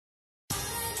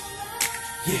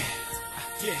Yeah,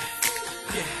 yeah,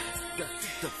 yeah.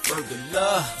 The burger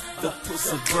love, the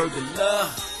pussy burger love.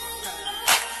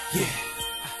 Yeah,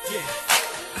 yeah,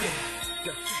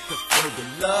 yeah. The burger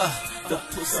love, the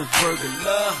pussy burger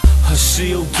love. A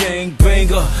shield gang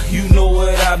banger, you know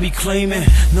what I be claiming.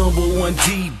 #1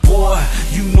 D boy,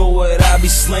 you know what I be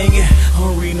slanging.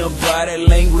 I'm reading her body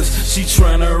language, she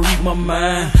tryna read my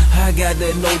mind. I got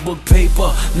that notebook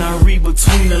paper, now read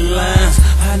between the lines.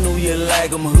 I know you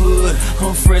like I'm hood,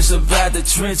 I'm fresh about the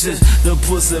trenches. The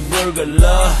pussy burger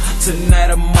love,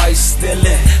 tonight I might steal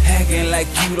it. Acting like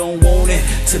you don't want it,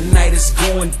 tonight it's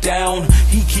going down.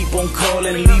 He keep on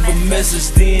calling, leave a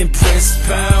message, then press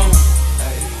pound.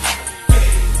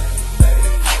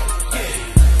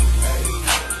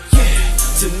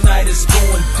 Tonight is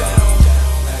going down.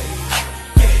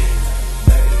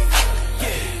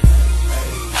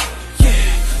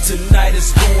 Tonight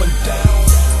is going down.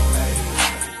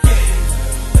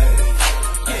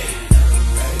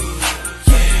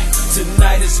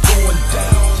 Tonight is going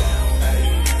down.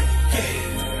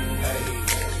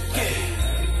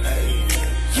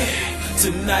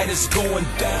 Tonight is going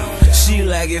down. She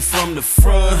like it from the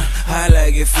front, I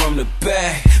like it from the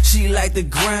back. She like to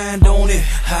grind on it,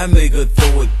 I make her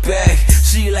throw it back.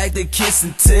 She like to kiss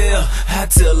and tell, I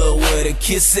tell her where to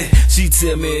kiss it. She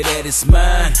tell me that it's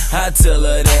mine, I tell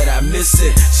her that I miss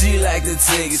it. She like to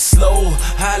take it slow,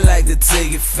 I like to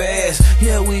take it fast.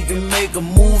 Yeah, we can make a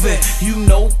movie, you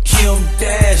know Kim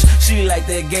Dash. She like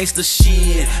that gangster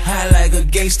shit, I like a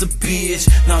gangster bitch.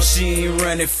 Now she ain't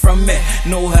running from me,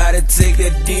 know how to take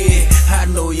that dick. I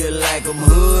know you like I'm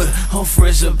hood, I'm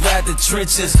fresh about the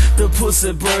trenches. The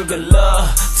pussy burger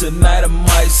love, tonight I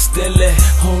might steal it.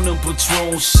 On them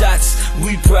Patron shots,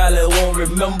 we probably won't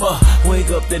remember.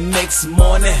 Wake up the next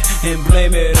morning and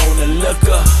blame it on the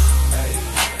liquor.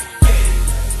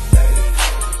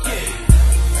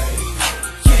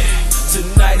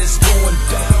 Tonight is going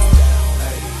down.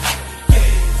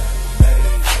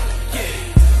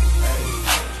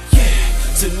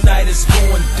 Tonight is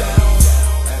going down.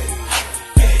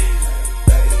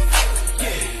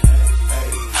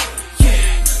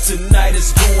 Tonight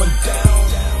is going down.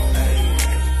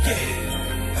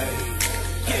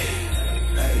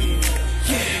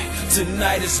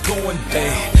 Tonight is going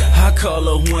down. I call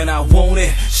her when I want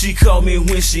it, she call me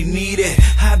when she need it.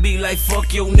 I be like,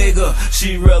 fuck your nigga,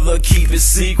 she rather keep it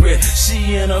secret.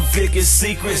 She in her Vicky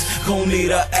secrets, gon'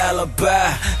 need an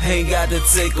alibi. Ain't got to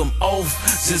take them off,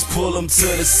 just pull them to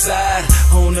the side.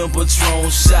 On them Patron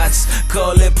shots,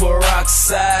 call it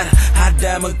peroxide. I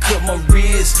diamond cut my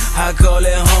wrist, I call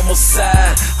it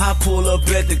homicide. I pull up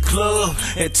at the club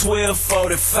at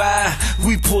 12:45.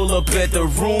 We pull up at the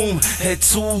room at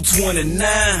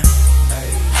 2:29.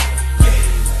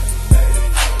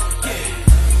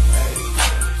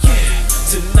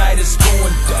 Tonight is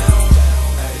going down.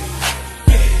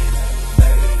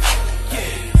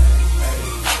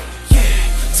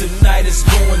 Tonight is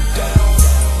going down.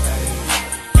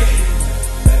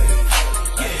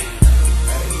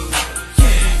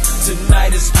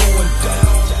 Tonight is going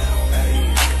down.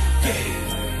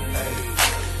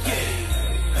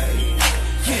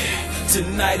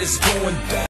 Tonight is going down.